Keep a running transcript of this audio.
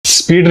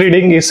Speed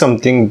reading is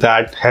something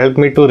that helped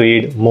me to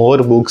read more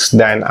books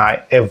than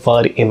I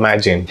ever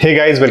imagined. Hey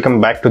guys,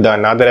 welcome back to the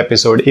another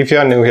episode. If you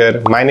are new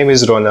here, my name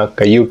is Ronak,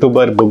 a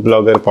YouTuber, book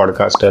blogger,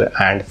 podcaster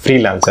and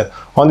freelancer.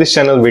 On this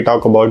channel, we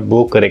talk about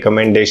book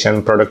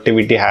recommendation,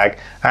 productivity hack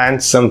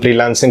and some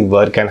freelancing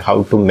work and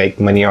how to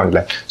make money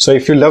online. So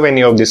if you love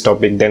any of this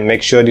topic, then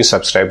make sure you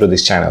subscribe to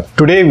this channel.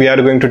 Today, we are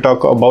going to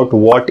talk about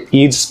what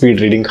is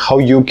speed reading, how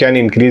you can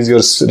increase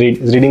your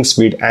reading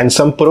speed and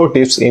some pro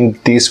tips in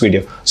this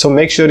video. So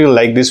make sure you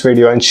like this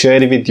video and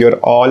share it with your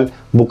all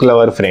book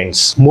lover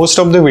friends. Most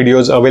of the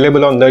videos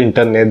available on the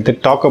internet, they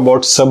talk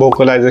about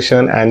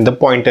sub-vocalization and the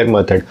pointer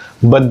method,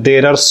 but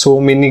there are so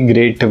many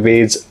great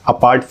ways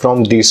apart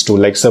from these two,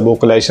 like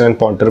sub-vocalization and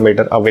pointer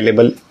method,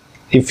 available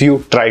if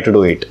you try to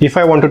do it. If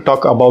I want to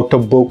talk about a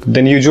book,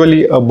 then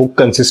usually a book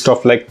consists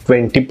of like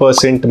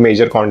 20%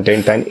 major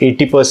content and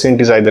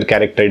 80% is either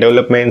character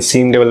development,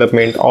 scene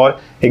development or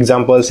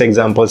examples. And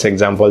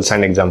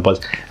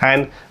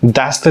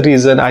that's the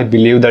reason I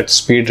believe that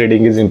speed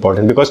reading is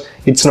important, because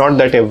it's not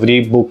that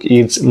every book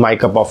is my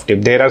cup of tea.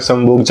 There are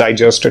some books I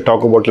just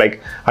talk about,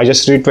 like I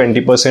just read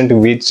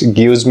 20%, which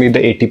gives me the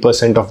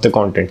 80% of the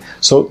content.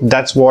 So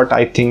that's what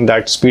I think,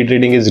 that speed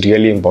reading is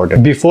really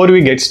important. Before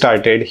we get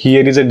started,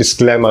 here is a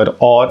disclaimer,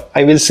 or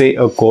I will say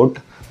a quote.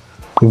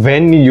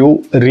 When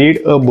you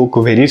read a book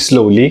very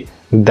slowly,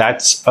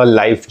 that's a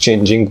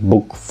life-changing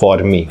book for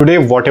me. Today,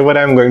 whatever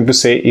I'm going to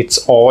say, it's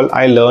all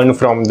I learned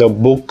from the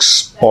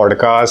books,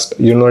 podcast,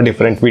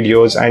 different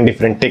videos and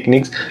different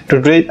techniques.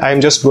 Today,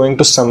 I'm just going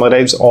to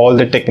summarize all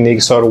the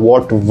techniques or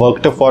what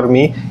worked for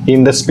me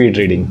in the speed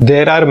reading.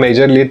 There are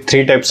majorly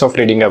three types of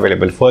reading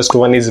available. First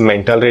one is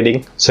mental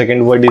reading,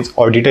 second one is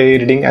auditory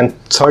reading, and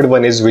third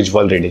one is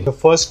visual reading. The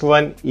first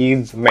one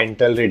is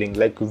mental reading,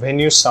 like when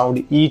you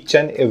sound each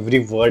and every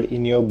word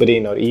in your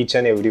brain or each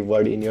and every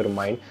word in your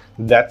mind.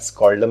 That's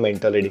called the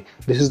mental reading.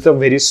 This is the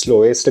very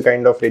slowest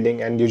kind of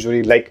reading, and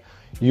usually like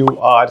you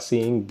are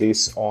seeing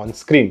this on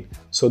screen.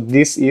 So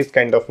this is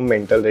kind of a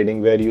mental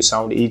reading where you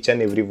sound each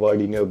and every word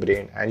in your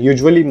brain, and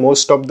usually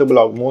most of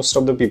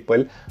the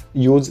people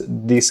use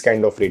this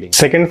kind of reading.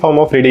 Second form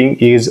of reading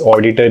is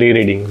auditory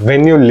reading,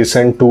 when you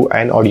listen to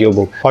an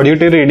audiobook.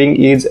 Auditory reading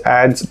is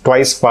as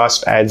twice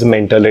fast as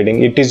mental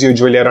reading. It is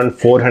usually around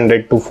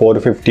 400 to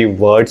 450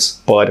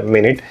 words per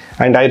minute,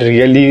 and I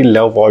really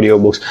love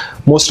audiobooks.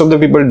 Most of the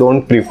people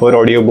don't prefer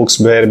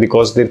audiobooks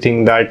because they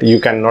think that you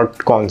cannot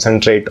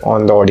concentrate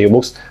on the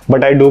audiobooks,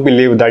 but I do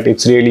believe that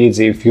it's really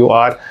easy. If you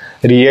are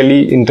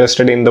really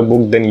interested in the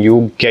book, then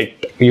you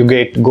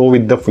go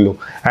with the flow.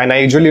 And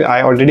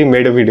I already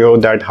made a video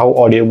that how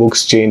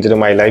audiobooks changed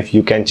my life.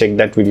 You can check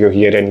that video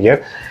here and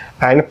here.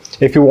 And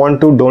if you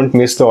want to don't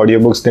miss the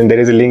audiobooks, then there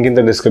is a link in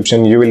the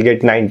description. You will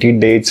get 90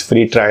 days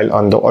free trial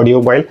on the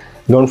Audiobile.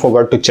 Don't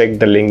forget to check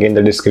the link in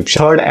the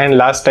description. Third and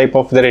last type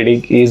of the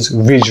reading is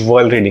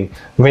visual reading.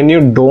 When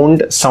you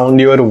don't sound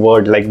your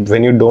word, like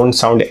when you don't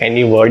sound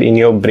any word in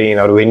your brain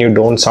or when you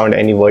don't sound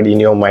any word in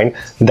your mind,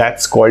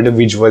 that's called a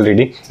visual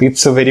reading.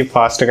 It's a very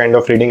fast kind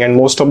of reading, and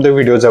most of the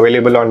videos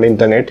available on the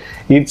internet,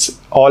 it's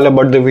all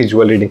about the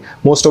visual reading.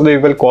 Most of the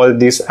people call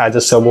this as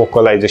a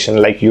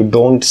sub-vocalization, like you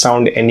don't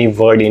sound any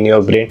word in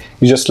your brain.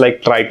 You just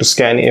like try to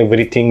scan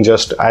everything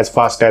just as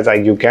fast as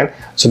you can.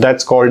 So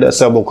that's called a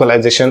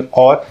sub-vocalization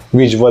or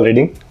visual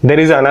reading. There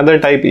is another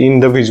type in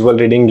the visual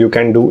reading you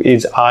can do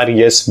is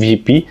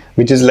RSVP,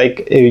 which is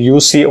like you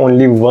see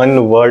only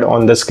one word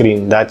on the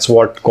screen. That's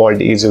what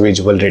called is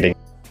visual reading.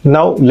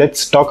 Now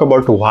let's talk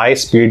about why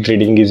speed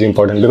reading is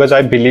important, because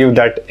I believe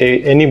that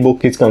any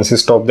book is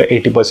consist of the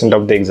 80%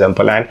 of the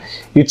example, and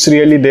it's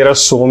really, there are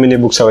so many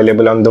books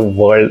available in the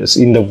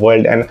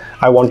world, and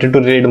I wanted to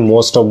read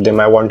most of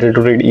them. I wanted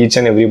to read each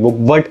and every book,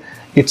 but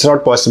it's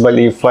not possible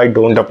if I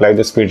don't apply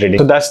the speed reading.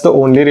 So that's the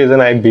only reason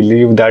I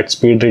believe that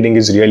speed reading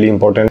is really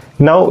important.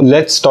 Now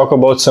let's talk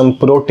about some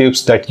pro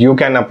tips that you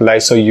can apply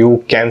so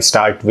you can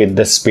start with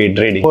the speed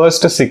reading.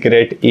 First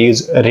secret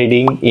is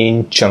reading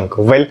in chunk.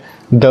 Well,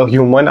 the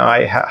human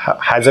eye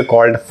has a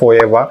called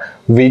foeva,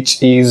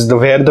 which is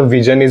where the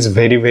vision is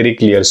very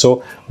clear.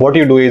 So what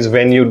you do is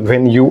when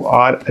you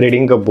are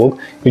reading a book,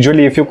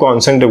 usually if you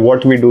concentrate,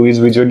 what we do is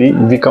usually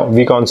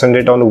we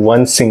concentrate on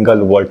one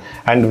single word,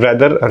 and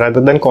rather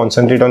than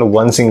concentrate on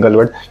one single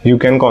word, you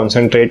can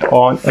concentrate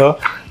on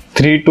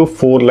 3 to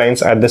 4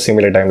 lines at the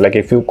similar time. Like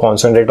if you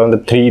concentrate on the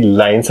 3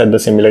 lines at the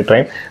similar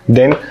time,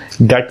 then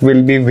that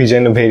will be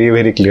vision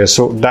very clear.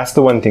 So that's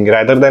the one thing.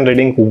 Rather than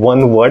reading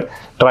one word,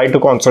 try to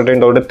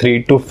concentrate on the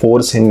 3 to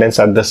 4 sentences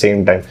at the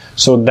same time.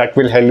 So that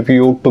will help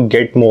you to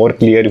get more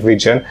clear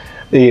vision,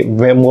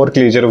 more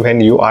clear when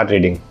you are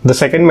reading. The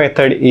second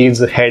method is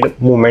head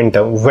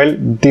momentum. Well,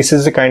 this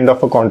is a kind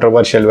of a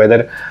controversial,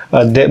 whether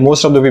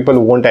most of the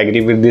people won't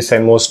agree with this,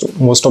 and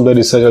most of the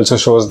research also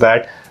shows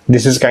that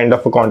this is kind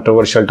of a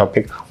controversial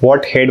topic.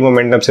 What head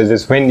momentum says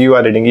is, when you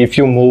are reading, if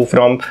you move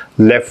from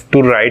left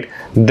to right,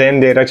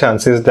 then there are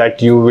chances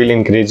that you will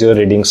increase your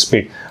reading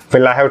speed.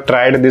 Well, I have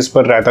tried this,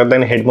 but rather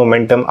than head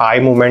momentum, eye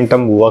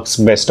momentum works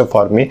best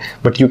for me.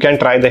 But you can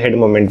try the head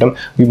momentum.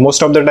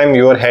 Most of the time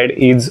your head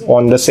is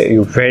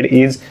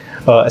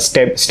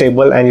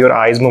stable and your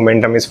eyes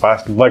momentum is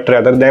fast. But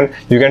rather than,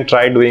 you can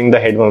try doing the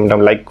head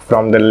momentum, like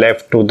from the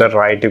left to the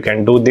right, you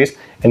can do this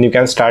and you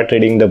can start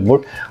reading the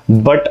book.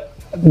 But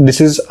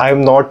this is,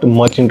 I'm not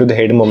much into the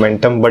head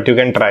momentum, but you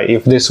can try.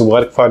 If this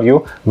work for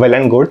you, well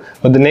and good.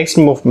 But the next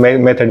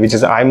method, which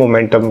is eye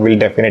momentum, will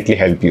definitely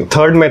help you.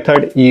 Third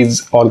method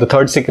is, or the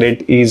third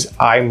secret is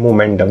eye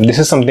momentum. This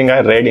is something I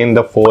read in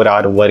the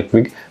 4-hour work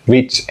week,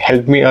 which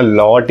helped me a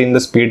lot in the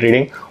speed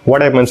reading.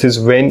 What happens is,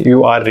 when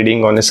you are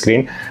reading on a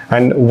screen,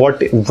 and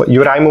what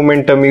your eye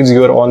momentum is,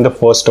 you're on the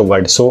first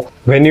word. So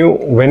when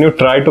you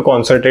try to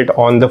concentrate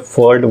on the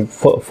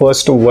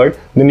first word,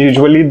 then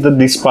usually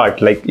this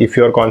part, like if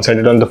you are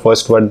concentrated on the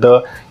first word,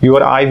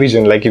 your eye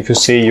vision, like if you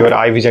say your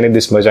eye vision is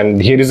this much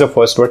and here is the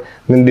first word,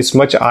 then this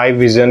much eye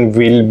vision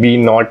will be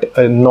not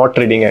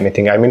reading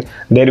anything. I mean,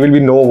 there will be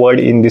no word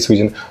in this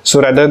vision.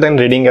 So rather than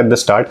reading at the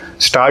start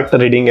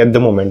reading at the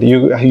moment.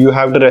 You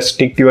have to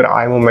restrict your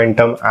eye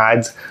momentum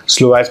as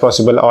slow as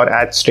possible or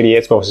as steady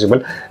as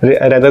possible,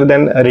 rather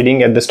than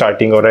reading at the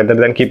starting, or rather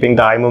than keeping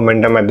the eye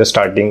momentum at the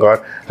starting,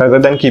 or rather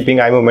than keeping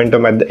eye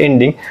momentum at the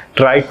ending.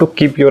 Try to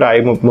keep your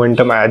eye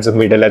momentum as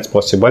middle as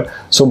possible.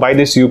 So by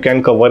this you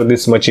can cover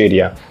this much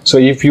area. So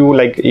if you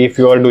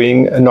are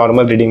doing a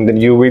normal reading, then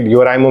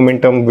your eye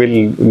momentum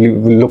will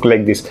look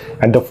like this: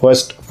 at the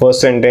first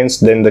sentence,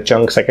 then the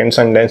chunk, second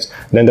sentence,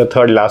 then the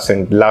third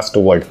last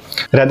word.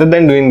 Rather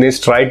than doing this,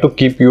 try to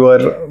keep your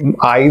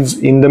eyes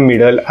in the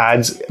middle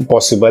as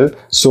possible,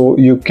 so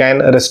you can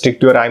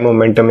restrict your eye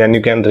momentum and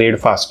you can read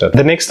faster.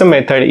 The next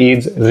method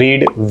is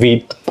read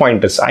with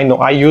pointers. I know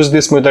I use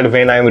this method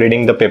when I am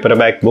reading the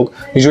paperback book.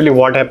 Usually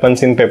what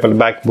happens in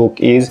paperback book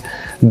is,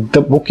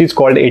 the book is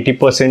called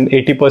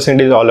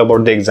 80% is all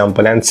about the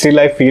example, and still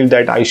I feel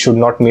that I should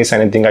not miss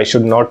anything. I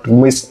should not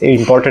miss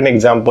important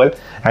example,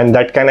 and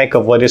that can I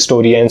cover a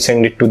story and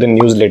send it to the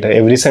newsletter.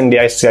 Every Sunday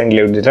I send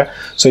newsletter.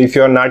 So if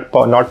you are not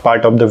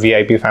part of the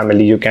VIP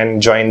family, you can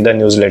join the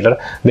newsletter.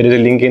 There is a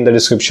link in the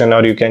description,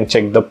 or you can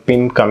check the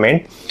pinned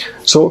comment.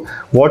 So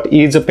what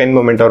is a pen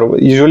moment? Or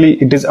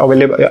usually it is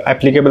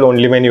applicable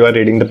only when you are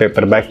reading the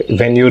paperback.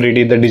 When you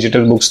read the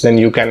digital books, then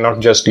you cannot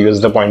just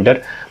use the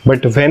pointer.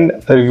 But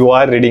when you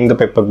are reading the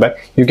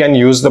paperback, you can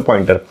use the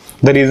pointer.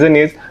 The reason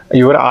is,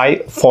 your eye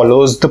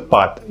follows the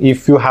path.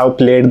 If you have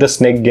played the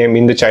snake game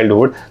in the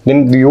childhood,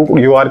 then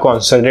you are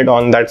concentrated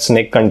on that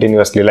snake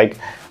continuously.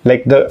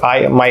 Like the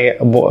eye,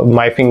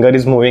 my finger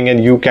is moving,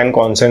 and you can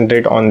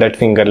concentrate on that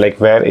finger, like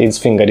where his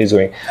finger is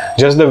going,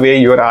 just the way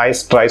your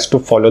eyes tries to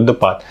follow the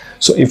path.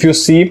 So if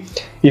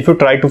you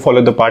try to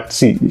follow the path,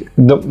 see,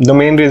 the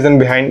main reason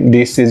behind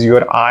this is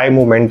your eye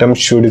momentum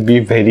should be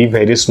very,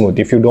 very smooth.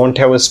 If you don't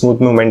have a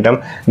smooth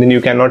momentum, then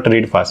you cannot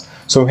read fast.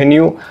 So when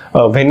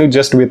you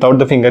just without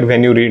the finger,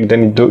 when you read,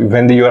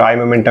 then your eye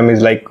momentum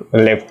is like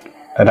left,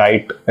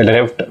 right,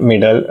 left,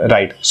 middle,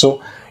 right.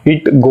 So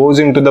it goes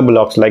into the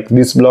blocks, like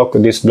this block,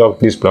 this block,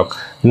 this block.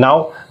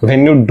 Now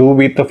when you do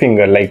with the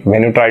finger, like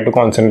when you try to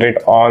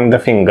concentrate on the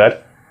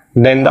finger,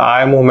 then the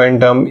eye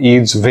momentum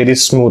is very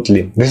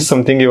smoothly. This is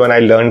something even I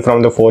learned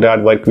from the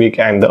 4-hour work week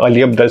and the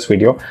Ali Abdal's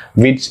video,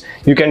 which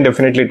you can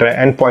definitely try.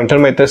 And pointer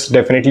methods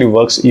definitely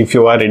works if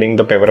you are reading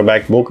the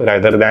paperback book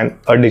rather than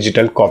a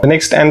digital copy. The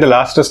next and the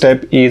last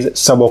step is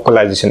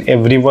subvocalization.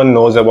 Everyone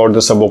knows about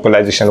the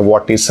subvocalization.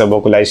 What is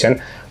subvocalization?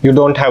 You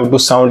don't have to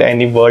sound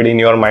any word in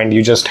your mind.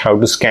 You just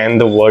have to scan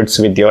the words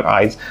with your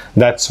eyes.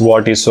 That's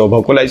what is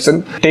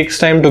subvocalization. It takes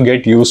time to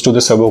get used to the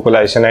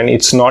subvocalization, and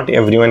it's not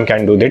everyone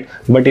can do that.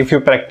 But if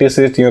you practice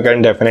it, you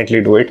can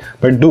definitely do it.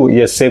 But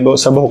yes,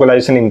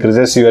 subvocalization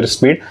increases your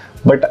speed,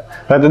 but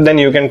rather than,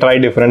 you can try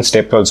different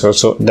steps also.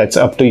 So that's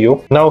up to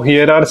you. Now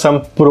here are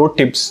some pro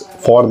tips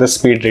for the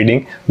speed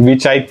reading,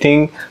 which I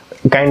think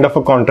kind of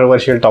a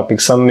controversial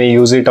topic. Some may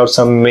use it or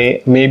some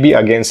may be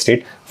against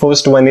it.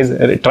 First one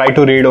is, try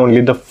to read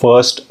only the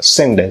first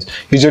sentence.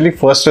 Usually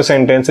first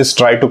sentence is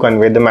try to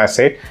convey the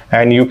message,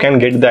 and you can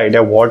get the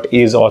idea what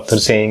is author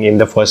saying in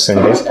the first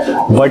sentence.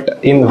 But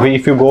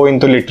if you go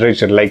into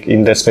literature, like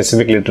in the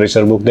specific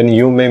literature book, then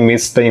you may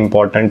miss the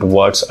important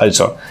words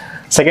also.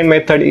 Second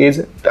method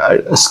is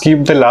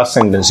skip the last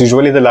sentence.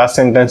 Usually the last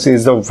sentence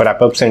is the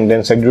wrap-up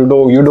sentence, and you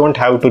don't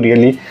have to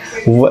read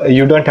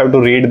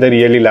the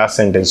really last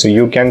sentence, so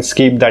you can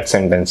skip that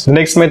sentence. The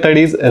next method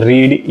is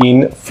read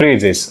in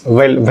phrases.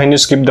 Well, when you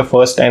skip the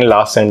first and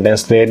last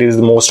sentence, there is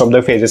most of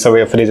the phrases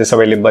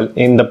available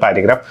in the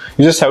paragraph.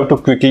 You just have to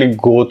quickly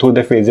go through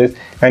the phrases,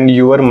 and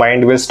your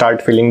mind will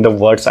start filling the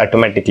words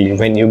automatically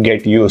when you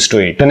get used to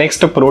it. The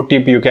next pro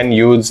tip you can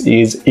use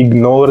is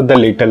ignore the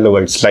little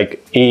words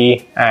like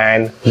a,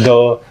 and,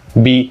 the,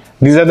 be.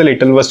 These are the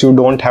little words you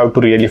don't have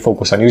to really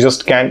focus on. You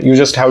just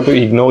have to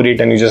ignore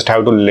it, and you just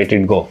have to let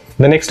it go.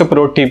 The next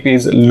pro tip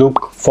is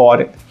look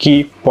for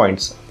key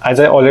points. As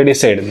I already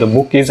said, the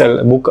book is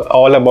a book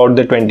all about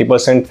the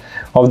 20%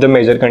 of the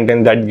major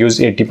content that gives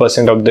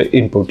 80% of the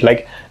input.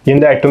 Like in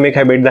the Atomic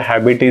Habit, the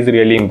habit is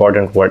really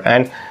important word,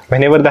 and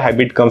whenever the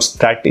habit comes,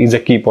 that is a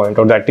key point,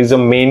 or that is a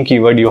main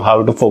keyword you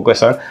have to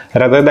focus on,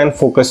 rather than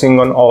focusing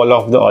on all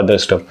of the other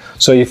stuff.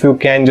 So if you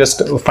can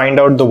just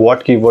find out the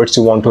what keywords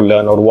you want to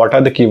learn, or what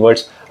are the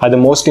keywords are the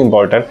most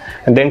important,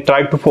 and then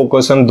try to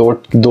focus on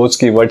those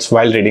keywords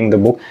while reading the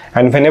book.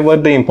 And whenever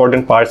the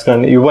important parts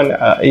come, even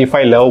if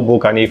I love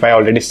book, and if I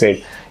already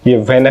said,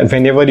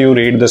 whenever you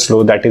read the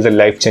slow, that is a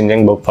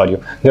life-changing book for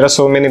you. There are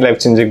so many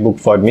life-changing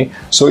books for me,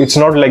 so it's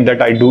not like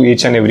that I do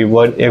each and every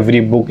word, every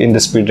book in the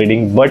speed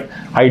reading, but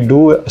I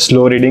do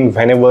slow reading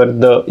whenever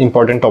the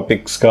important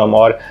topics come,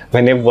 or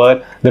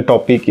whenever the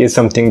topic is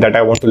something that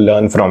I want to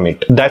learn from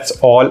it. That's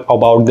all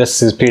about the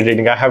speed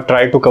reading. I have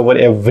tried to cover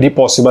every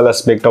possible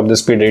aspect of the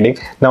speed reading.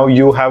 Now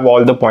you have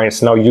all the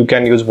points. Now you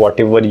can use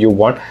whatever you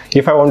want.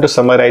 If I want to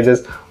summarize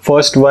this,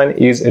 first one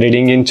is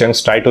reading in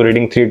chunks. Try to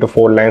reading 3 to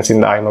 4 lines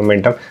in the eye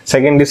momentum.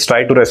 Second is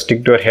try to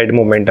restrict your head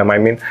momentum. I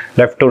mean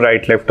left to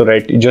right,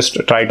 just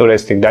try to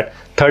restrict that.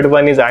 Third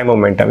one is eye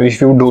momentum.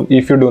 If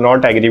you do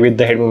not agree with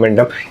the head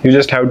momentum, you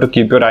just have to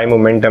keep your eye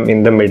momentum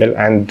in the middle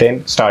and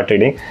then start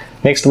reading.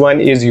 Next one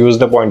is use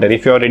the pointer.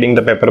 If you are reading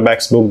the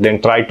paperbacks book,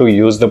 then try to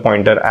use the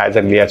pointer as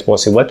early as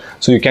possible,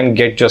 so you can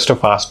get just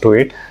fast to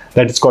it.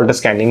 That is called the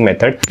scanning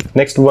method.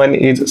 Next one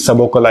is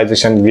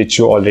subvocalization, which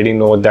you already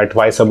know that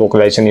why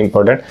subvocalization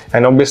important,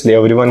 and obviously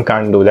everyone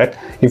can't do that.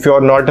 If you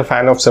are not a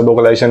fan of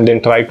subvocalization,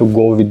 then try to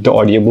go with the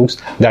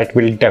audiobooks. That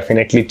will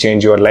definitely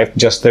change your life,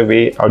 just the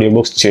way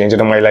audiobooks changed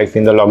my life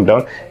in the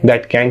lockdown.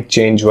 That can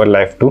change your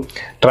life too.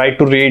 Try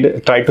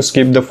to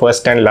skip the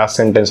first and last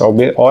sentence,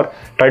 or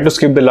try to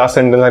skip the last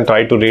sentence and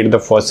try to read the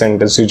first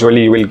sentence.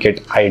 Usually you will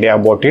get idea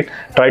about it.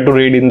 Try to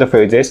read in the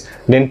phases,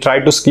 then try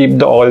to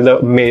skip all the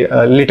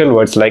little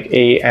words like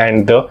a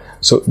and the.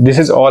 So this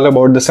is all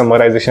about the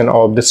summarization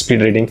of the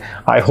speed reading.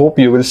 I hope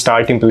you will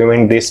start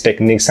implement these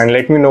techniques, and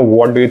let me know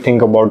what do you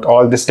think about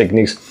all these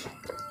techniques,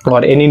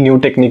 or any new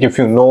technique if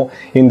you know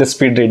in the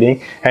speed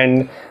reading,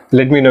 and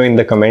let me know in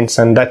the comments.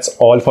 And that's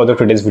all for the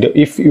today's video.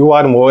 If you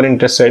are more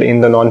interested in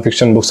the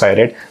non-fiction books I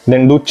read,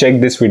 then do check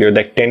this video,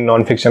 like 10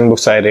 non-fiction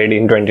books I read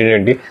in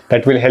 2020.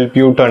 That will help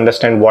you to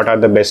understand what are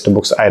the best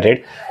books I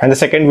read. And the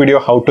second video,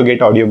 how to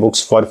get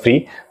audiobooks for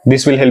free.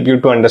 This will help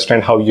you to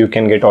understand how you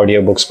can get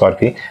audiobooks for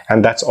free.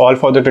 And that's all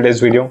for the today's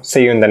video.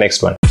 See you in the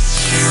next one.